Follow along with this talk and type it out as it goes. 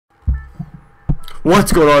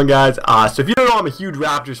What's going on, guys? So if you don't know, I'm a huge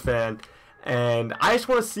Raptors fan, and I just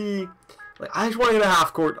want to see, I just want to hit a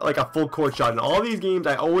half court, like a full court shot. In all these games,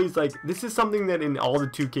 I always this is something that in all the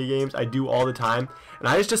 2K games I do all the time, and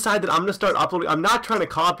I just decided that I'm gonna start uploading. I'm not trying to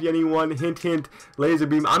copy anyone. Hint, hint, laser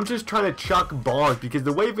beam. I'm just trying to chuck bombs because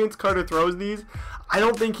the way Vince Carter throws these, I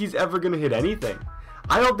don't think he's ever gonna hit anything.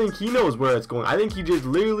 I don't think he knows where it's going. I think he just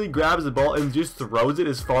literally grabs the ball and just throws it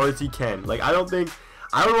as far as he can.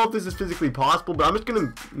 I don't know if this is physically possible, but I'm just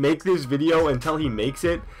going to make this video until he makes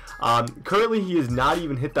it. Currently, he has not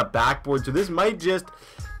even hit the backboard, so this might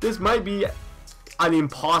be an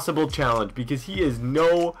impossible challenge because he is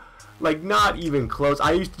not even close.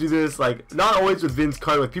 I used to do this, not always with Vince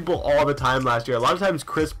Carter, with people all the time last year. A lot of times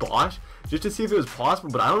Chris Bosh, just to see if it was possible,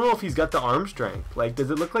 but I don't know if he's got the arm strength.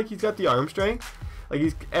 Does it look like he's got the arm strength?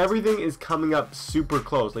 Everything is coming up super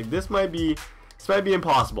close. This might be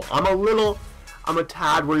impossible. I'm a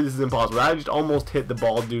tad worried this is impossible. I just almost hit the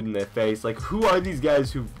ball dude in the face. Who are these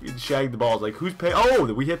guys who shag the balls? Who's paying?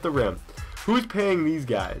 Oh, we hit the rim. Who's paying these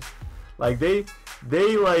guys? They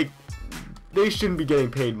shouldn't be getting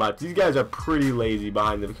paid much. These guys are pretty lazy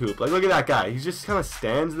behind the hoop. Look at that guy. He just kind of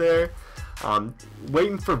stands there,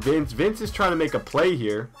 waiting for Vince. Vince is trying to make a play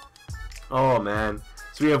here. Oh man.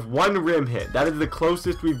 So we have one rim hit. That is the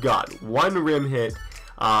closest we've got. One rim hit,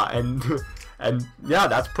 and yeah,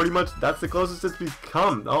 that's the closest it's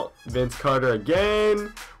become. Oh, Vince Carter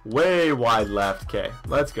again. Way wide left. Okay,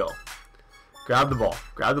 let's go. Grab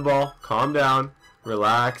the ball, calm down,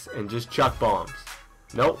 relax, and just chuck bombs.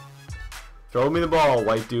 Nope. Throw me the ball,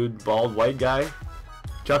 white dude, bald white guy.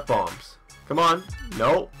 Chuck bombs. Come on.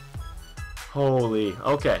 Nope. Holy.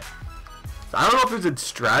 Okay. So I don't know if there's a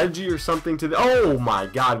strategy or something to the... Oh my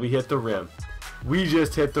god, we hit the rim. We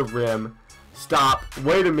just hit the rim. Stop.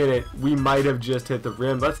 Wait a minute. We might have just hit the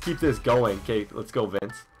rim. Let's keep this going. Okay, let's go,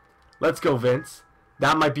 Vince. Let's go, Vince.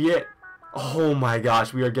 That might be it. Oh my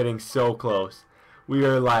gosh, we are getting so close. We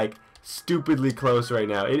are stupidly close right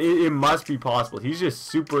now. It must be possible. He's just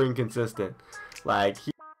super inconsistent.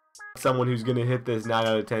 He's someone who's going to hit this 9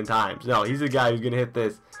 out of 10 times. No, he's a guy who's going to hit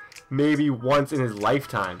this maybe once in his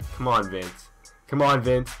lifetime. Come on, Vince. Come on,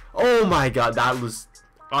 Vince. Oh my god, I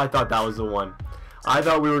thought that was the one. I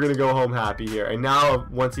thought we were going to go home happy here. And now,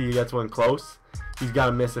 once he gets one close, he's got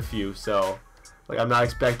to miss a few. So, I'm not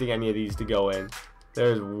expecting any of these to go in.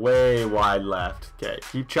 There's way wide left. Okay,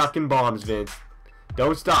 keep chucking bombs, Vince.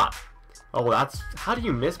 Don't stop. Oh, how do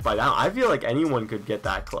you miss by that? I feel like anyone could get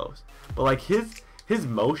that close. But, his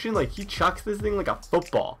motion, he chucks this thing like a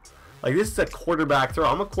football. This is a quarterback throw.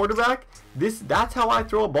 I'm a quarterback. That's how I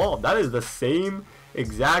throw a ball. That is the same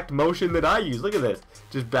exact motion that I use. Look at this.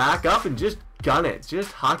 Just back up and just gun it.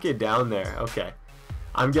 Just huck it down there. Okay.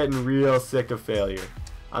 I'm getting real sick of failure.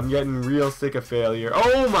 Oh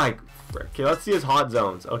my frick. Okay, let's see his hot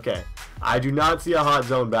zones. Okay. I do not see a hot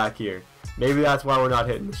zone back here. Maybe that's why we're not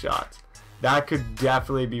hitting the shots. That could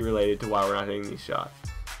definitely be related to why we're not hitting these shots.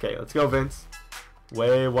 Okay, let's go, Vince.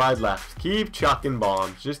 Way wide left. Keep chucking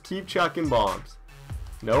bombs. Just keep chucking bombs.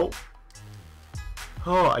 Nope.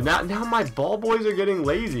 Oh, now my ball boys are getting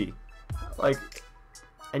lazy.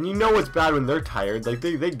 And you know it's bad when they're tired.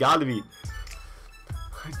 They gotta be...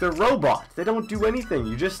 they're robots. They don't do anything.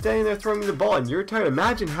 You're just standing there throwing the ball and you're tired.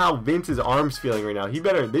 Imagine how Vince's arm's feeling right now. They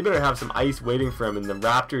better have some ice waiting for him, and the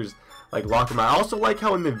Raptors lock him out. I also like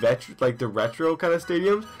how in the retro kind of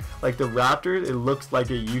stadiums, the Raptors, it looks like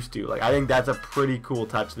it used to. I think that's a pretty cool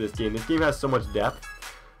touch to this game. This game has so much depth.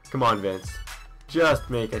 Come on, Vince. Just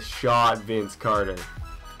make a shot, Vince Carter.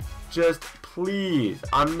 Just please.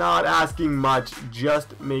 I'm not asking much.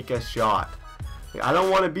 Just make a shot. I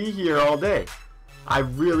don't want to be here all day. I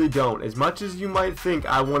really don't. As much as you might think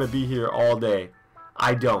I want to be here all day,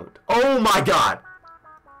 I don't. Oh my god.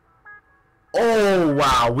 Oh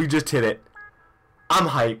wow, we just hit it. I'm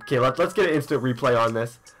hyped. Okay, let's get an instant replay on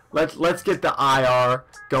this. Let's get the IR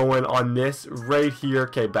going on this right here.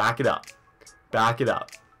 Okay, back it up. Back it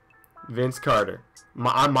up. Vince Carter.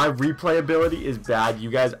 My replayability is bad. You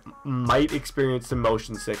guys might experience some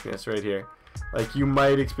motion sickness right here. You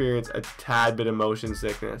might experience a tad bit of motion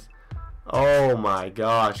sickness. Oh my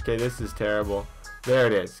gosh. Okay, this is terrible. There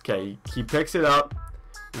it is. Okay, he picks it up.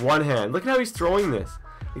 One hand. Look at how he's throwing this.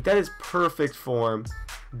 That is perfect form.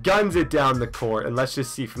 Guns it down the court. And let's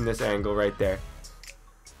just see from this angle right there.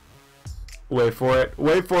 Wait for it.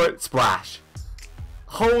 Wait for it. Splash.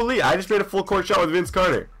 Holy, I just made a full court shot with Vince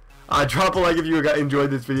Carter. Drop a like if you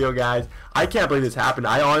enjoyed this video, guys. I can't believe this happened.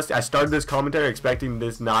 I started this commentary expecting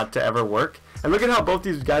this not to ever work. And look at how both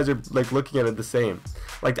these guys are looking at it the same.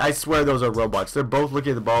 I swear those are robots. They're both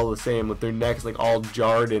looking at the ball the same with their necks all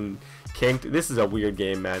jarred and kinked. This is a weird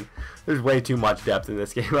game, man. There's way too much depth in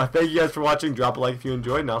this game. Thank you guys for watching. Drop a like if you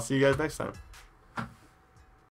enjoyed, and I'll see you guys next time.